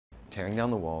tearing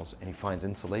down the walls, and he finds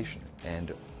insulation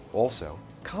and also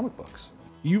comic books.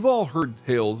 You've all heard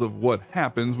tales of what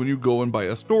happens when you go and buy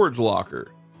a storage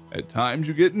locker. At times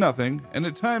you get nothing, and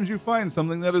at times you find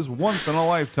something that is once in a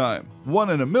lifetime, one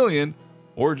in a million,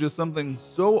 or just something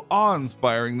so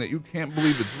awe-inspiring that you can't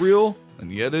believe it's real,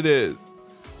 and yet it is.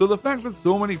 So the fact that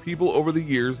so many people over the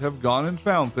years have gone and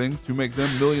found things to make them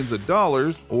millions of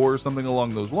dollars, or something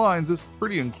along those lines, is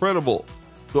pretty incredible.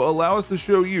 So allow us to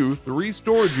show you 3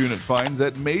 storage unit finds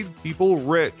that made people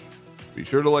rich. Be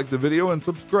sure to like the video and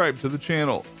subscribe to the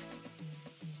channel.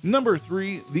 Number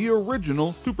 3, the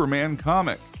original Superman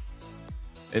comic.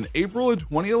 In April of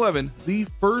 2011, the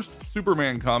first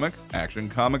Superman comic, Action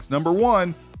Comics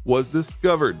 #1, was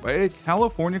discovered by a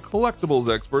California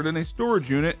collectibles expert in a storage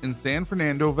unit in San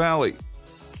Fernando Valley.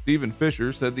 Stephen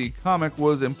Fisher said the comic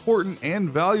was important and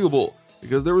valuable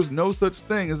because there was no such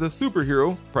thing as a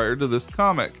superhero prior to this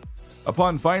comic.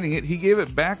 Upon finding it, he gave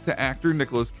it back to actor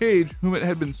Nicolas Cage, whom it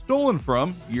had been stolen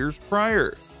from years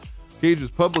prior.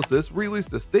 Cage's publicist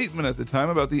released a statement at the time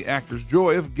about the actor's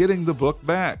joy of getting the book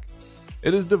back.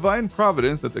 It is divine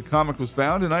providence that the comic was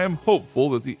found, and I am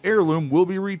hopeful that the heirloom will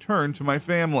be returned to my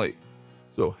family.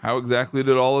 So how exactly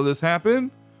did all of this happen?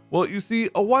 Well, you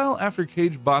see, a while after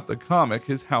Cage bought the comic,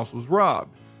 his house was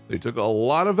robbed. They took a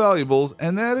lot of valuables,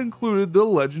 and that included the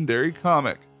legendary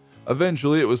comic.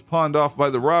 Eventually, it was pawned off by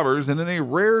the robbers, and in a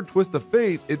rare twist of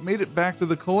fate, it made it back to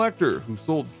the collector who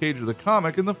sold Cage the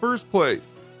comic in the first place.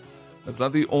 That's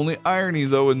not the only irony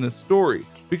though in this story,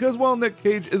 because while Nick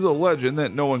Cage is a legend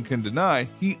that no one can deny,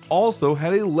 he also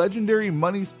had a legendary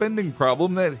money spending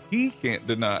problem that he can't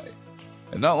deny.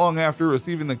 And not long after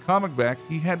receiving the comic back,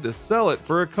 he had to sell it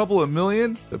for a couple of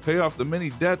million to pay off the many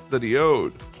debts that he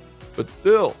owed. But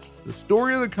still, the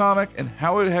story of the comic and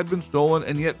how it had been stolen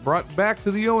and yet brought back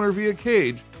to the owner via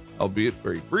Cage, albeit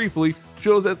very briefly,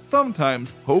 shows that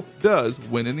sometimes hope does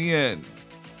win in the end.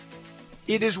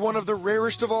 It is one of the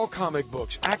rarest of all comic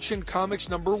books, Action Comics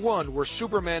 #1, where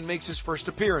Superman makes his first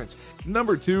appearance.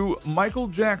 Number 2, Michael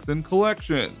Jackson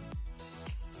Collection.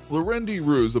 Lorendi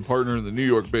Ruse, a partner in the New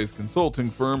York-based consulting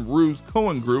firm Ruse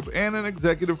Cohen Group and an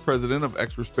executive president of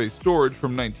Extra Space Storage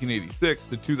from 1986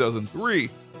 to 2003,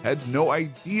 had no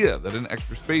idea that an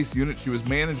extra space unit she was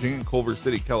managing in Culver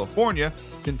City, California,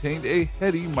 contained a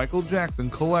heady Michael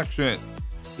Jackson collection.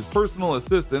 His personal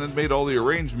assistant had made all the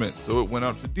arrangements, so it went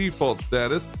out to default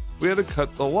status. We had to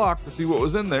cut the lock to see what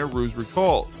was in there, Ruse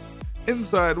recalled.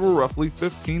 Inside were roughly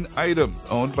 15 items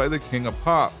owned by the King of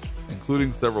Pop,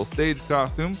 including several stage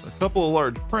costumes, a couple of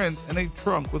large prints, and a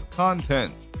trunk with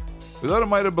contents. We thought it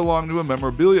might have belonged to a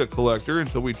memorabilia collector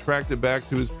until we tracked it back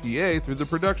to his PA through the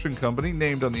production company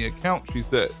named on the account, she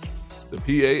said. The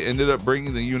PA ended up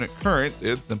bringing the unit current, they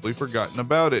had simply forgotten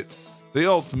about it. They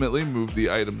ultimately moved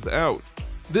the items out.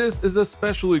 This is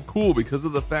especially cool because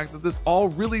of the fact that this all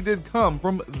really did come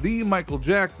from the Michael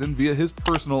Jackson via his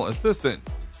personal assistant.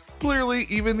 Clearly,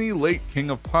 even the late King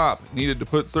of Pop needed to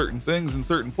put certain things in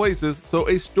certain places, so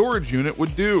a storage unit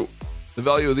would do. The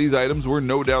value of these items were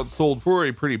no doubt sold for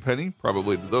a pretty penny,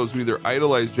 probably to those who either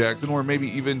idolized Jackson or maybe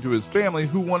even to his family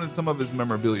who wanted some of his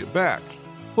memorabilia back.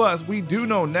 Plus, we do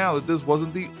know now that this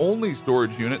wasn't the only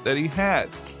storage unit that he had,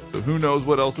 so who knows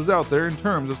what else is out there in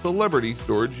terms of celebrity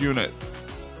storage units.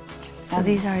 So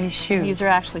these are his shoes. These are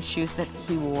actually shoes that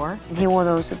he wore. And he wore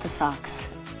those with the socks.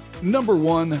 Number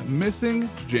 1, missing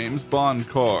James Bond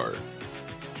car.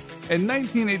 In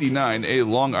 1989, a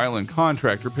Long Island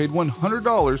contractor paid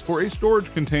 $100 for a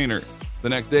storage container. The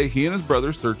next day, he and his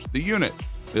brother searched the unit.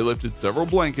 They lifted several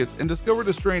blankets and discovered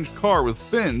a strange car with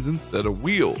fins instead of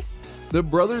wheels. The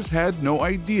brothers had no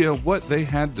idea what they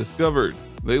had discovered.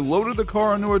 They loaded the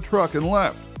car onto a truck and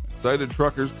left. Excited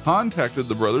truckers contacted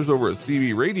the brothers over a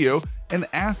CB radio and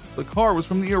asked if the car was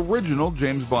from the original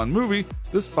James Bond movie,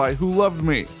 The Spy Who Loved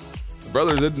Me. The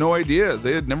brothers had no idea, as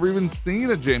they had never even seen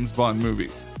a James Bond movie.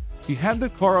 He had the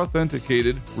car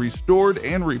authenticated, restored,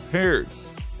 and repaired.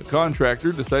 The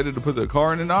contractor decided to put the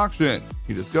car in an auction.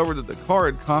 He discovered that the car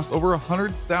had cost over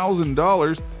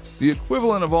 $100,000, the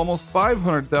equivalent of almost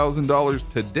 $500,000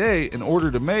 today in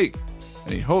order to make,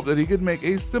 and he hoped that he could make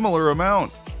a similar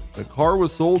amount. The car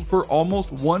was sold for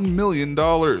almost $1 million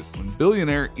when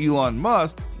billionaire Elon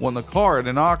Musk won the car at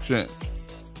an auction.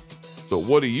 So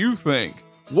what do you think?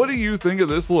 What do you think of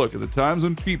this look at the times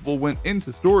when people went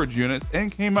into storage units and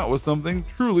came out with something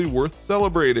truly worth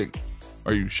celebrating?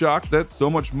 Are you shocked that so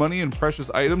much money and precious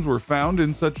items were found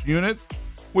in such units?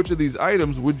 Which of these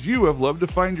items would you have loved to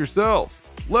find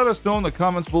yourself? Let us know in the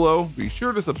comments below, be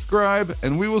sure to subscribe,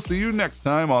 and we will see you next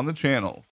time on the channel.